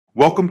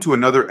Welcome to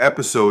another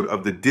episode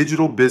of the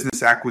Digital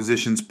Business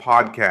Acquisitions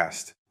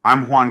Podcast.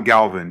 I'm Juan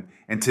Galvan,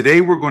 and today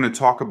we're going to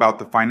talk about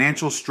the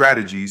financial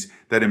strategies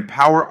that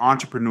empower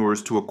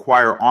entrepreneurs to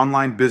acquire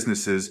online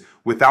businesses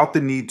without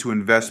the need to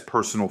invest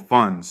personal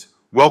funds.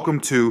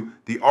 Welcome to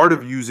The Art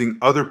of Using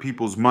Other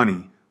People's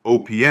Money,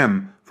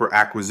 OPM, for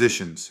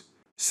Acquisitions.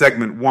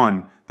 Segment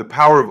 1, The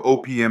Power of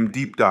OPM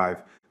Deep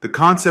Dive. The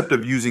concept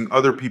of using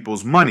other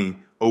people's money,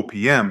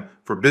 OPM,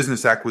 for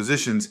business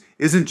acquisitions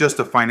isn't just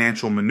a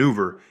financial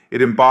maneuver.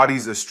 It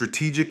embodies a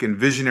strategic and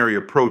visionary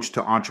approach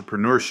to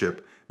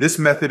entrepreneurship. This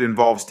method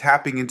involves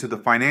tapping into the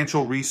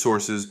financial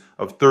resources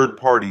of third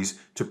parties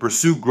to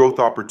pursue growth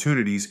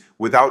opportunities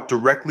without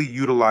directly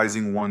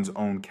utilizing one's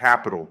own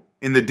capital.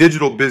 In the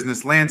digital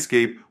business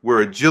landscape, where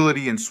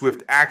agility and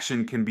swift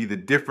action can be the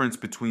difference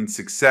between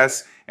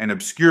success and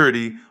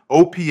obscurity,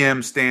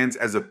 OPM stands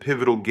as a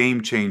pivotal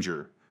game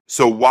changer.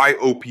 So why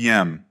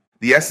OPM?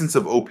 The essence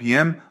of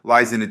OPM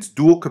lies in its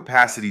dual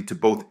capacity to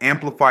both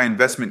amplify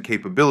investment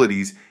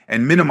capabilities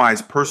and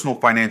minimize personal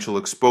financial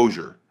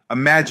exposure.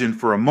 Imagine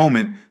for a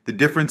moment the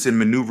difference in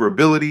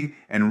maneuverability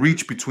and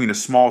reach between a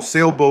small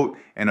sailboat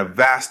and a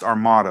vast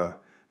armada.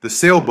 The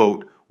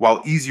sailboat,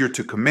 while easier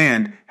to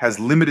command, has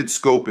limited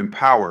scope and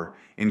power.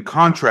 In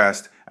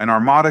contrast, an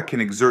armada can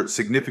exert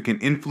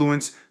significant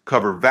influence,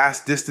 cover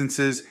vast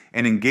distances,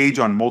 and engage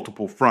on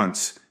multiple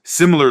fronts.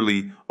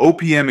 Similarly,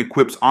 OPM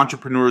equips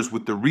entrepreneurs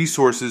with the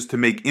resources to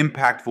make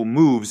impactful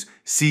moves,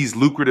 seize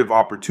lucrative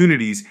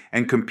opportunities,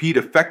 and compete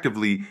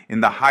effectively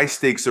in the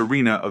high-stakes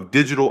arena of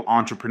digital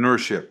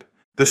entrepreneurship.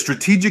 The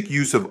strategic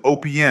use of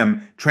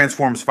OPM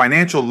transforms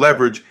financial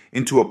leverage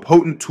into a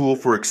potent tool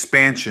for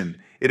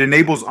expansion. It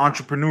enables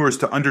entrepreneurs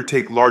to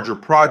undertake larger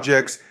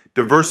projects,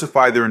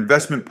 diversify their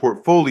investment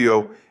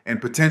portfolio, and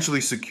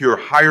potentially secure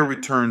higher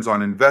returns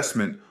on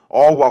investment,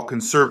 all while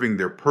conserving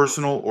their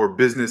personal or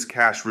business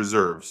cash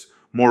reserves.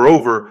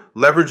 Moreover,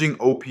 leveraging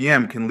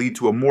OPM can lead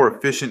to a more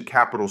efficient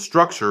capital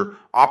structure,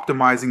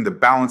 optimizing the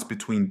balance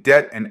between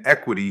debt and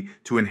equity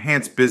to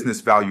enhance business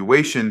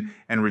valuation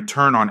and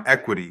return on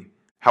equity.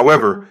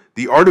 However,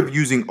 the art of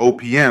using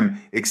OPM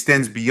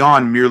extends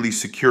beyond merely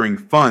securing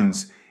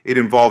funds. It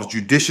involves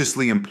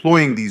judiciously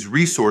employing these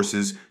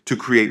resources to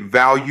create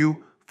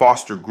value,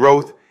 foster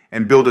growth,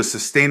 and build a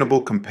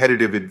sustainable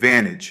competitive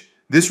advantage.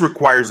 This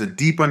requires a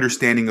deep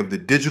understanding of the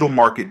digital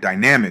market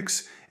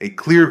dynamics, a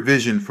clear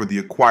vision for the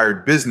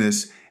acquired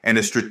business, and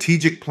a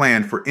strategic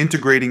plan for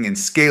integrating and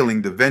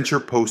scaling the venture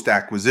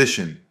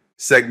post-acquisition.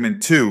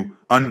 Segment 2,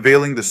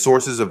 Unveiling the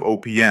Sources of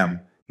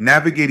OPM.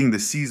 Navigating the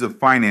seas of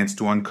finance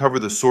to uncover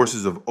the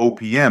sources of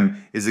OPM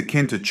is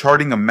akin to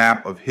charting a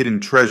map of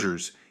hidden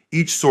treasures.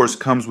 Each source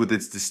comes with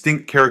its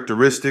distinct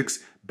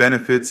characteristics,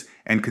 benefits,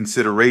 and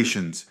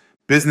considerations.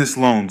 Business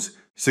loans.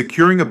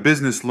 Securing a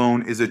business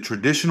loan is a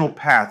traditional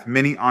path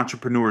many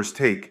entrepreneurs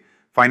take.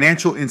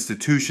 Financial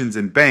institutions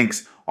and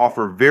banks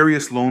offer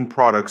various loan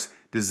products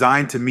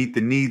designed to meet the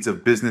needs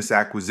of business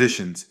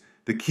acquisitions.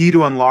 The key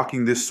to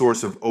unlocking this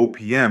source of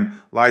OPM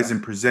lies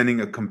in presenting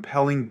a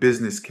compelling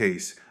business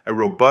case, a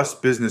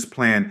robust business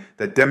plan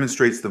that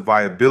demonstrates the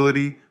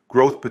viability,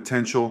 growth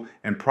potential,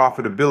 and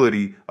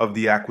profitability of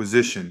the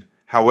acquisition.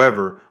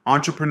 However,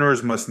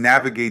 entrepreneurs must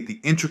navigate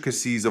the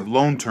intricacies of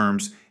loan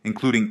terms,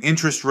 including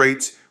interest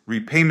rates,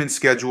 repayment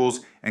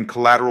schedules, and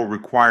collateral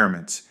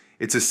requirements.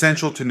 It's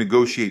essential to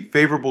negotiate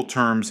favorable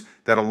terms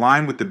that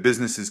align with the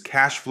business's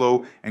cash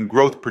flow and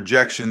growth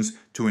projections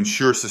to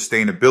ensure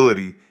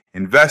sustainability.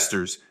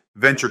 Investors,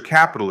 venture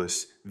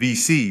capitalists,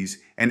 VCs,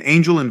 and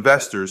angel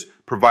investors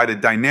provide a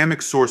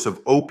dynamic source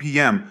of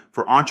OPM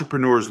for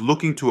entrepreneurs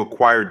looking to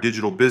acquire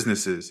digital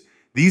businesses.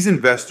 These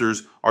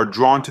investors are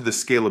drawn to the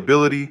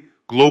scalability,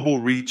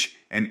 global reach,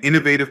 and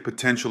innovative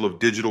potential of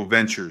digital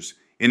ventures.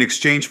 In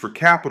exchange for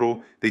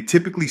capital, they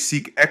typically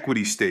seek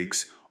equity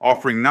stakes,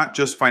 offering not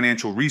just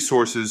financial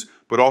resources,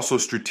 but also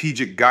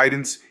strategic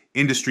guidance,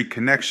 industry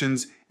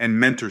connections,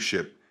 and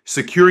mentorship.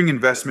 Securing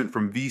investment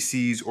from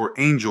VCs or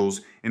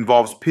angels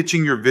involves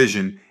pitching your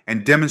vision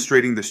and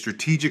demonstrating the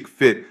strategic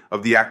fit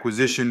of the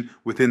acquisition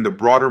within the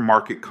broader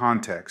market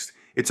context.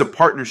 It's a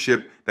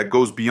partnership that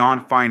goes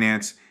beyond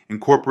finance,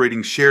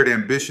 incorporating shared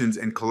ambitions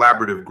and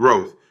collaborative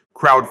growth.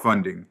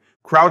 Crowdfunding.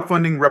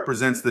 Crowdfunding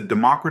represents the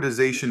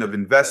democratization of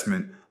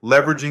investment,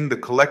 leveraging the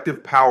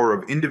collective power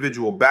of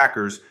individual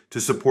backers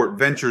to support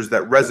ventures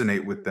that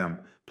resonate with them.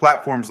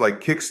 Platforms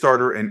like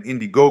Kickstarter and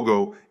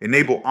Indiegogo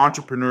enable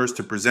entrepreneurs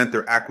to present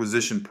their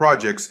acquisition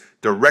projects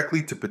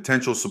directly to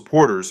potential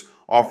supporters,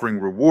 offering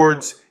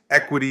rewards,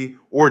 equity,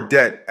 or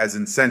debt as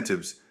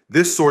incentives.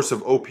 This source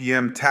of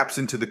OPM taps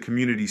into the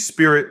community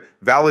spirit,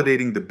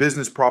 validating the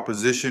business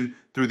proposition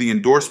through the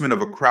endorsement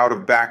of a crowd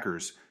of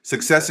backers.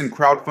 Success in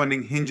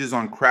crowdfunding hinges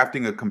on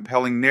crafting a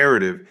compelling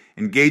narrative,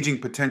 engaging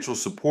potential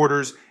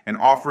supporters, and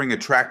offering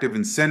attractive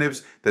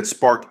incentives that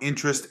spark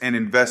interest and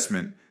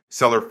investment.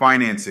 Seller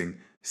financing.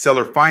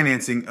 Seller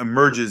financing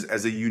emerges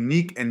as a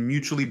unique and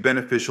mutually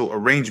beneficial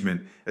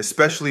arrangement,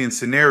 especially in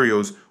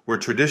scenarios where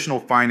traditional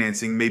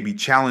financing may be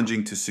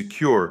challenging to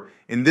secure.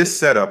 In this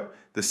setup,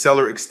 the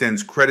seller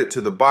extends credit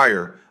to the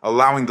buyer,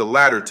 allowing the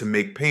latter to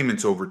make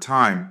payments over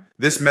time.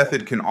 This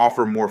method can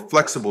offer more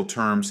flexible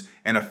terms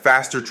and a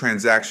faster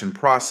transaction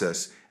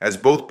process, as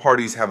both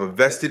parties have a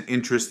vested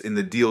interest in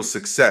the deal's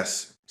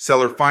success.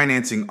 Seller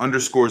financing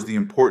underscores the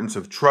importance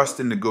of trust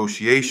and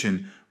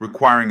negotiation,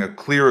 requiring a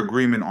clear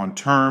agreement on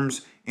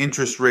terms,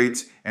 interest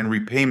rates, and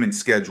repayment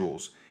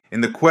schedules.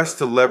 In the quest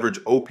to leverage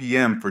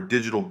OPM for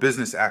digital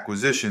business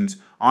acquisitions,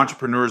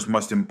 entrepreneurs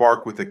must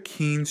embark with a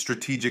keen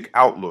strategic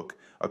outlook,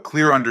 a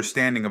clear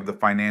understanding of the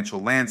financial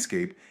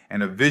landscape,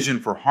 and a vision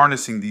for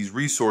harnessing these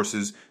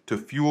resources to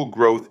fuel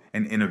growth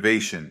and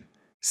innovation.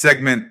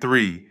 Segment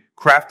 3.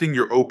 Crafting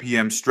your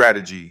OPM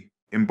strategy.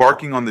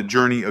 Embarking on the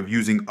journey of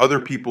using other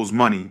people's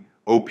money,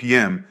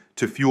 OPM,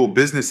 to fuel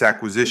business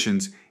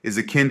acquisitions is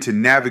akin to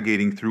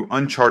navigating through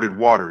uncharted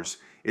waters.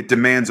 It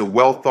demands a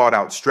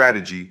well-thought-out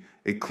strategy,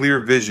 a clear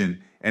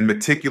vision, and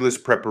meticulous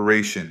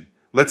preparation.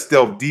 Let's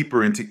delve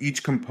deeper into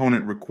each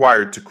component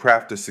required to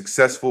craft a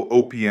successful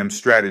OPM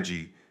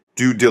strategy.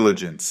 Due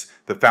diligence,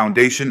 the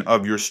foundation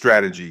of your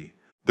strategy.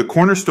 The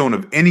cornerstone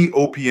of any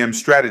OPM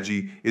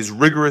strategy is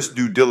rigorous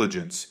due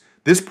diligence.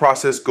 This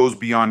process goes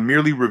beyond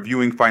merely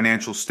reviewing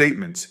financial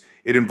statements.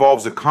 It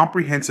involves a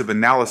comprehensive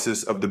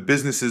analysis of the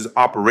business's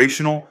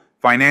operational,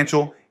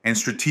 financial, and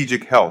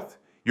strategic health.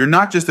 You're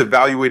not just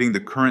evaluating the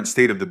current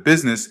state of the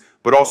business,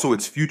 but also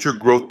its future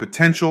growth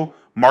potential,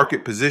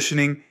 market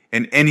positioning,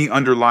 and any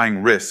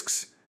underlying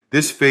risks.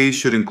 This phase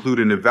should include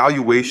an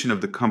evaluation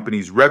of the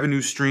company's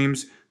revenue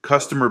streams,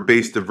 customer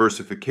base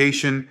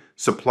diversification,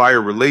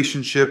 supplier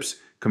relationships,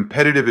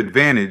 competitive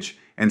advantage,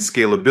 and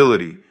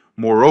scalability.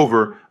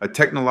 Moreover, a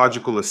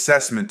technological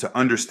assessment to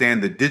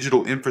understand the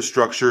digital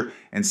infrastructure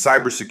and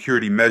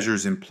cybersecurity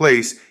measures in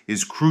place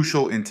is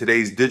crucial in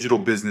today's digital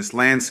business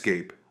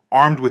landscape.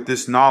 Armed with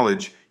this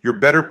knowledge, you're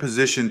better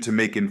positioned to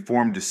make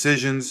informed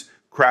decisions,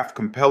 craft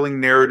compelling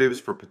narratives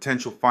for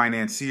potential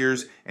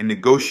financiers, and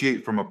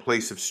negotiate from a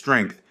place of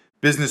strength.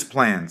 Business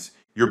plans.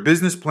 Your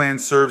business plan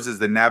serves as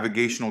the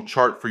navigational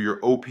chart for your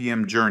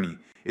OPM journey.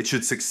 It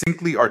should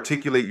succinctly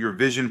articulate your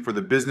vision for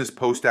the business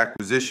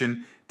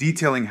post-acquisition,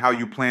 detailing how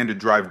you plan to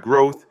drive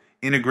growth,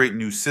 integrate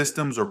new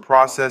systems or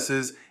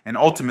processes, and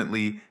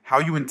ultimately, how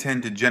you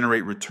intend to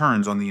generate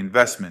returns on the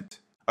investment.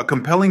 A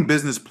compelling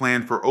business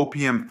plan for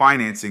OPM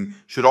financing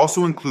should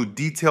also include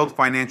detailed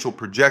financial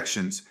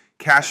projections,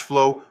 cash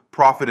flow,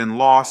 profit and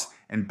loss,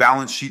 and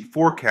balance sheet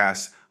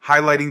forecasts,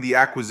 highlighting the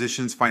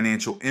acquisition's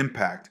financial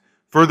impact.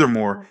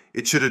 Furthermore,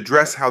 it should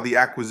address how the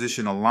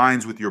acquisition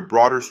aligns with your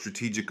broader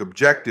strategic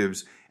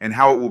objectives and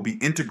how it will be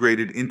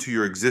integrated into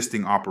your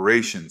existing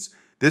operations.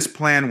 This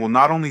plan will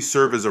not only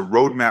serve as a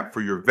roadmap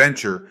for your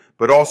venture,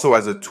 but also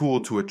as a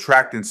tool to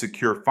attract and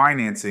secure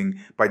financing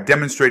by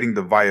demonstrating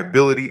the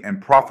viability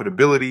and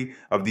profitability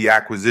of the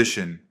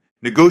acquisition.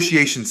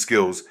 Negotiation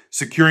skills,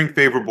 securing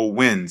favorable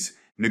wins.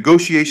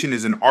 Negotiation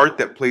is an art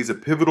that plays a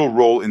pivotal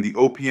role in the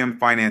OPM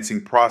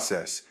financing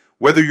process.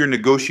 Whether you're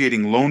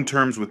negotiating loan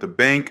terms with a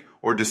bank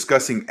or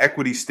discussing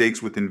equity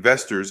stakes with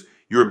investors,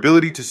 your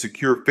ability to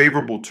secure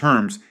favorable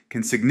terms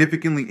can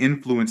significantly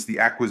influence the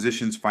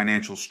acquisition's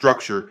financial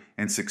structure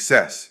and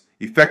success.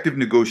 Effective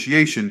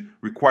negotiation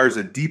requires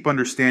a deep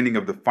understanding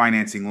of the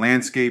financing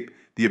landscape,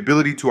 the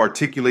ability to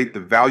articulate the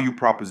value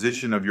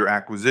proposition of your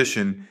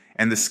acquisition,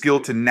 and the skill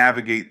to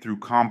navigate through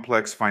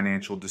complex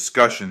financial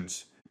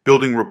discussions.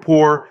 Building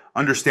rapport,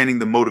 understanding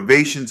the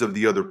motivations of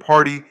the other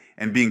party,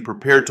 and being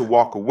prepared to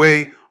walk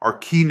away are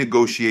key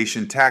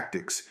negotiation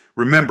tactics.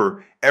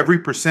 Remember, every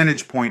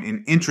percentage point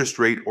in interest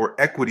rate or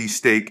equity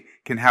stake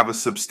can have a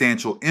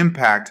substantial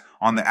impact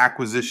on the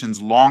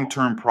acquisition's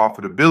long-term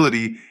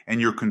profitability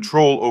and your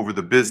control over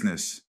the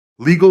business.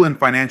 Legal and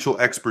financial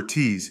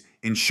expertise,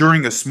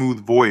 ensuring a smooth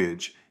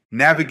voyage.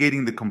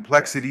 Navigating the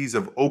complexities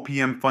of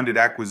OPM-funded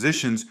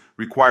acquisitions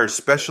requires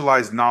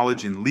specialized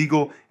knowledge in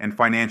legal and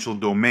financial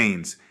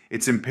domains.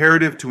 It's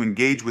imperative to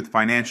engage with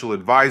financial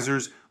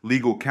advisors,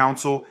 legal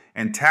counsel,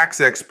 and tax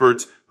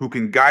experts who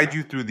can guide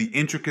you through the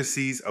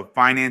intricacies of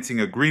financing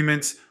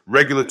agreements,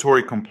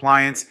 regulatory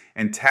compliance,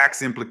 and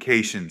tax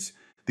implications.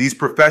 These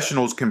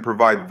professionals can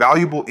provide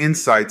valuable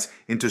insights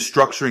into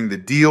structuring the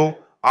deal,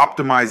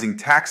 optimizing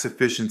tax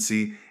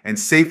efficiency, and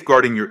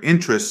safeguarding your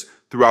interests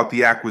throughout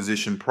the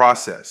acquisition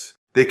process.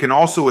 They can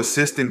also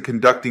assist in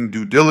conducting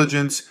due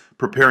diligence,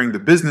 preparing the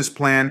business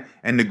plan,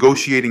 and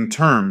negotiating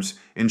terms,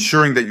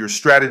 ensuring that your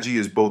strategy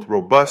is both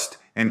robust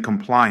and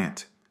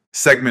compliant.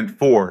 Segment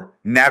 4.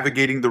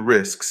 Navigating the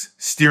risks,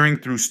 steering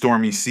through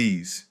stormy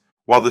seas.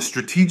 While the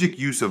strategic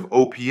use of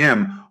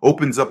OPM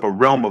opens up a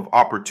realm of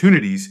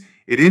opportunities,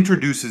 it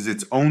introduces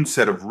its own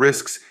set of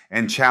risks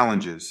and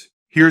challenges.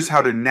 Here's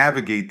how to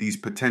navigate these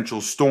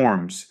potential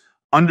storms.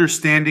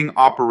 Understanding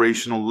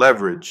operational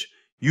leverage.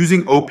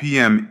 Using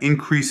OPM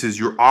increases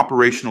your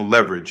operational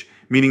leverage,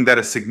 meaning that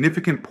a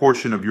significant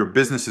portion of your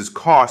business's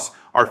costs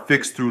are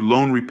fixed through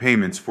loan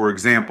repayments, for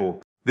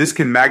example. This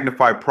can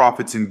magnify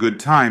profits in good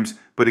times,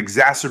 but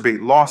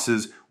exacerbate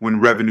losses when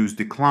revenues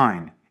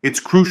decline. It's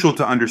crucial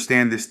to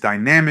understand this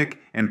dynamic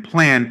and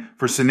plan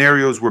for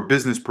scenarios where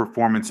business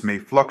performance may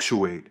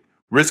fluctuate.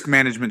 Risk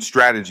management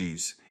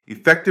strategies.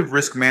 Effective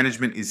risk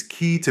management is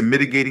key to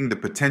mitigating the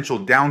potential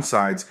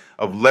downsides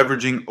of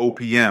leveraging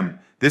OPM.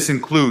 This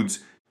includes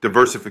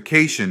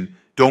diversification.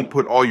 Don't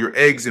put all your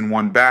eggs in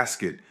one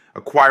basket.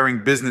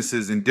 Acquiring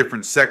businesses in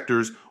different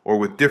sectors or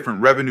with different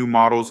revenue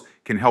models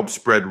can help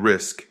spread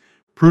risk.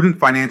 Prudent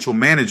financial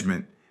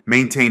management.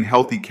 Maintain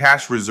healthy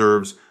cash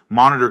reserves,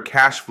 monitor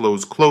cash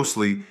flows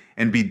closely,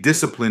 and be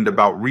disciplined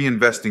about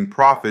reinvesting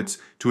profits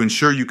to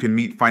ensure you can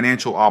meet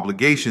financial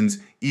obligations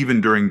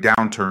even during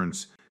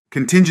downturns.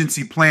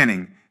 Contingency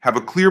planning. Have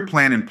a clear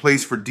plan in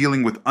place for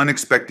dealing with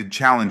unexpected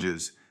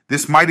challenges.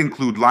 This might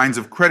include lines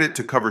of credit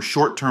to cover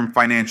short-term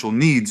financial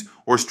needs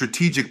or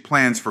strategic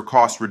plans for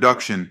cost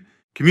reduction.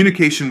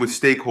 Communication with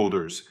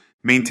stakeholders.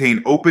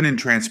 Maintain open and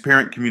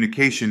transparent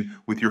communication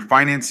with your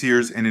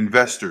financiers and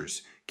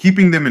investors.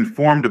 Keeping them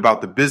informed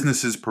about the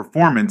business's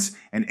performance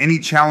and any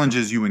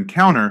challenges you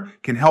encounter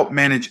can help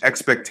manage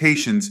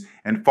expectations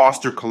and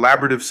foster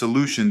collaborative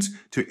solutions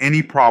to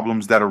any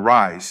problems that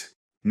arise.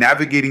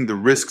 Navigating the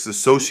risks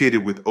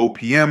associated with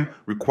OPM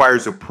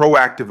requires a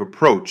proactive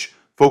approach,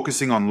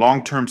 focusing on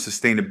long-term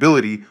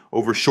sustainability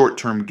over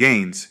short-term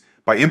gains.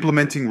 By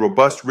implementing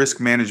robust risk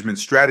management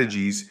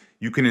strategies,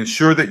 you can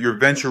ensure that your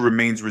venture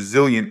remains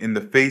resilient in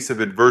the face of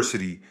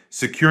adversity,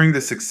 securing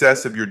the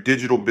success of your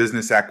digital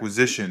business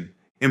acquisition.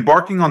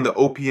 Embarking on the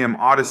OPM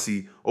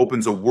Odyssey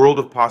opens a world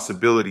of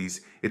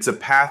possibilities. It's a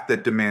path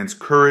that demands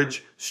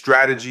courage,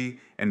 strategy,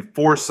 and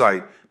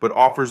foresight, but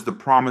offers the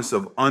promise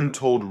of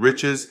untold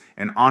riches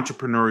and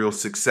entrepreneurial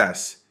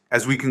success.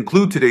 As we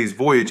conclude today's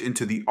voyage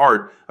into the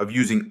art of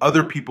using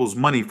other people's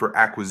money for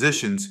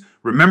acquisitions,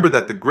 remember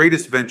that the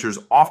greatest ventures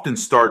often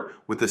start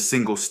with a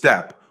single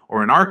step,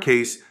 or in our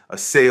case, a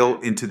sail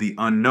into the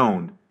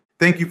unknown.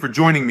 Thank you for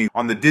joining me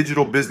on the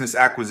Digital Business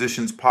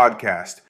Acquisitions Podcast.